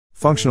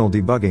Functional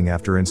debugging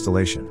after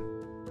installation.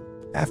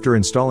 After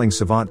installing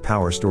Savant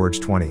Power Storage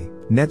 20,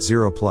 Net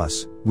 0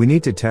 Plus, we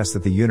need to test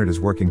that the unit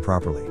is working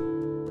properly.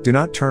 Do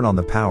not turn on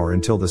the power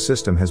until the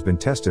system has been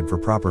tested for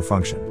proper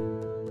function.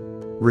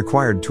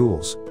 Required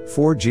tools: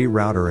 4G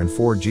router and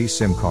 4G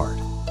SIM card.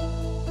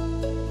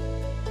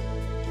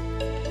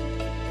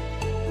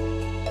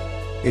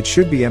 It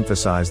should be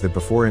emphasized that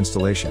before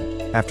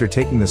installation, after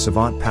taking the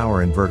Savant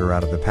power inverter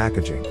out of the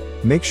packaging,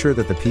 make sure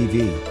that the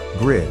PV,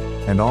 grid,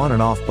 and on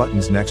and off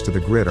buttons next to the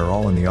grid are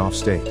all in the off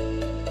state.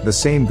 The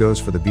same goes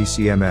for the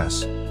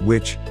BCMS,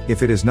 which,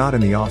 if it is not in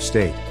the off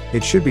state,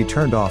 it should be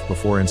turned off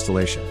before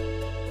installation.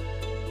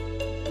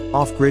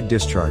 Off-grid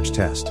discharge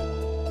test.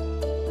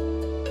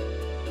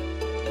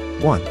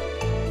 1.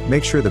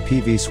 Make sure the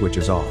PV switch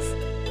is off.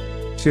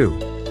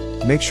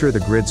 2. Make sure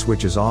the grid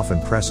switch is off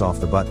and press off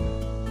the button.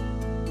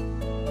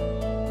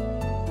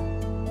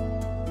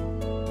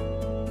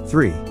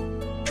 3.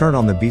 Turn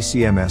on the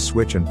BCMS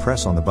switch and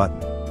press on the button.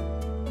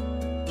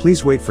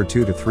 Please wait for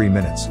 2 to 3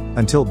 minutes,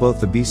 until both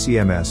the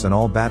BCMS and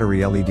all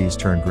battery LEDs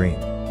turn green.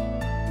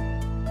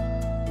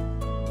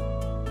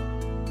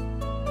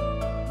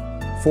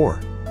 4.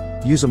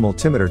 Use a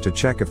multimeter to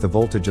check if the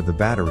voltage of the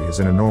battery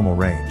is in a normal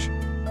range.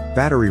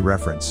 Battery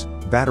reference,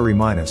 battery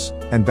minus,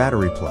 and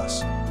battery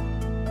plus.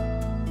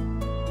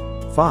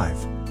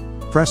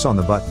 5. Press on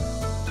the button.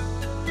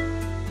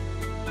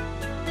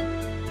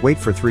 Wait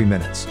for 3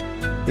 minutes.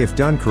 If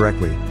done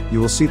correctly,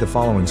 you will see the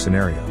following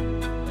scenario.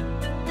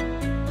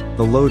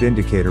 The load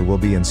indicator will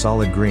be in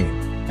solid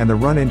green, and the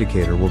run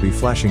indicator will be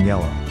flashing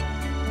yellow.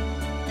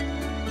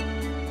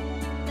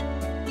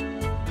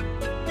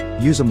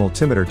 Use a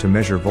multimeter to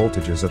measure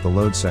voltages at the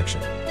load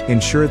section.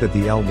 Ensure that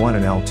the L1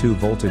 and L2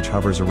 voltage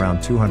hovers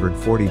around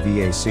 240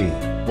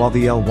 VAC, while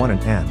the L1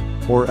 and N,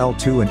 or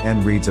L2 and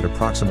N reads at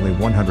approximately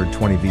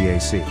 120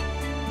 VAC.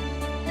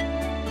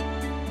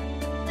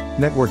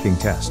 Networking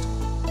test.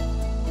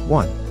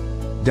 1.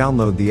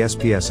 Download the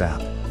SPS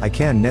app,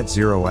 iCAN Net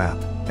 0 app,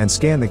 and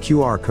scan the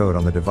QR code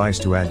on the device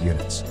to add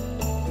units.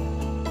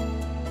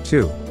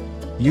 2.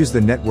 Use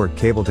the network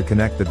cable to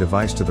connect the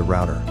device to the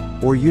router,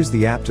 or use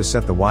the app to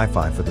set the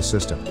Wi-Fi for the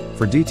system.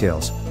 For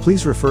details,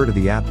 please refer to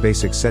the app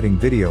basic setting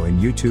video in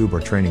YouTube or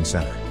Training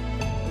Center.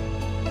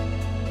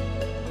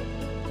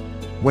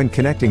 When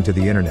connecting to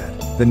the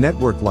internet, the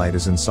network light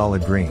is in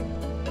solid green.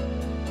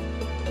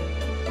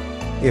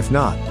 If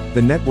not,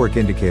 the network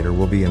indicator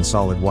will be in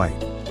solid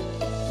white.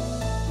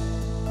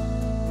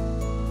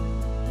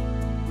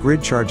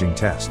 Grid charging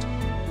test.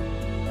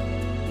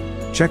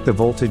 Check the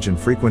voltage and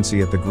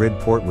frequency at the grid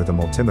port with a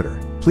multimeter.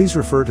 Please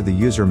refer to the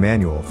user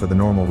manual for the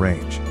normal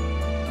range.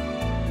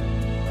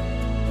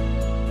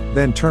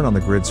 Then turn on the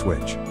grid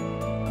switch.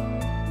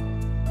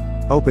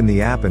 Open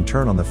the app and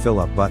turn on the fill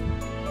up button.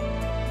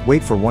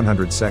 Wait for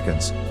 100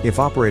 seconds. If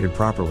operated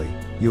properly,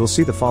 you will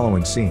see the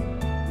following scene.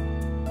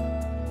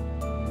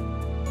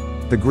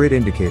 The grid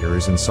indicator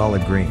is in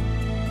solid green.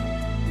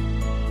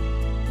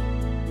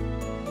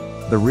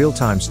 The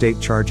real-time state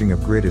charging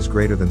of grid is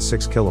greater than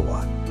 6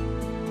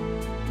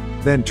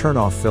 kW. Then turn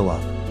off fill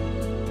up.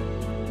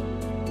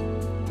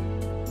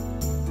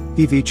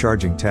 PV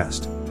charging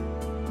test.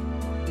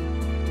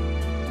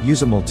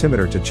 Use a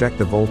multimeter to check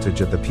the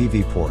voltage at the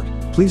PV port.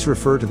 Please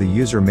refer to the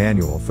user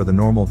manual for the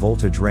normal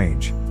voltage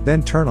range,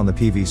 then turn on the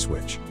PV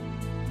switch.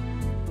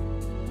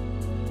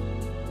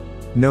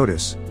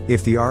 Notice,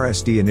 if the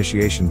RSD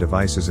initiation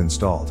device is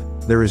installed,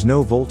 there is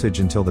no voltage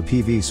until the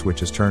PV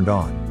switch is turned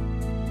on.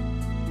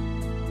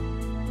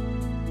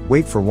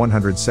 Wait for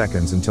 100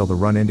 seconds until the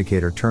run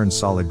indicator turns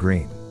solid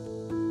green.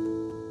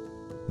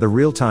 The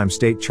real-time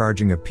state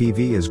charging of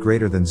PV is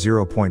greater than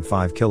 0.5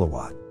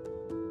 kW.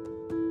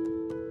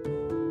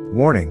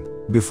 Warning: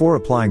 before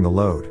applying the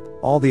load,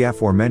 all the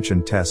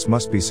aforementioned tests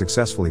must be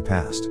successfully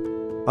passed.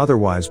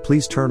 Otherwise,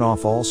 please turn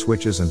off all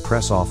switches and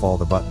press off all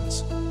the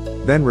buttons.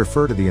 Then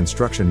refer to the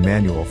instruction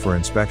manual for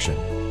inspection,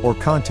 or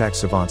contact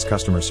Savant's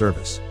customer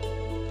service.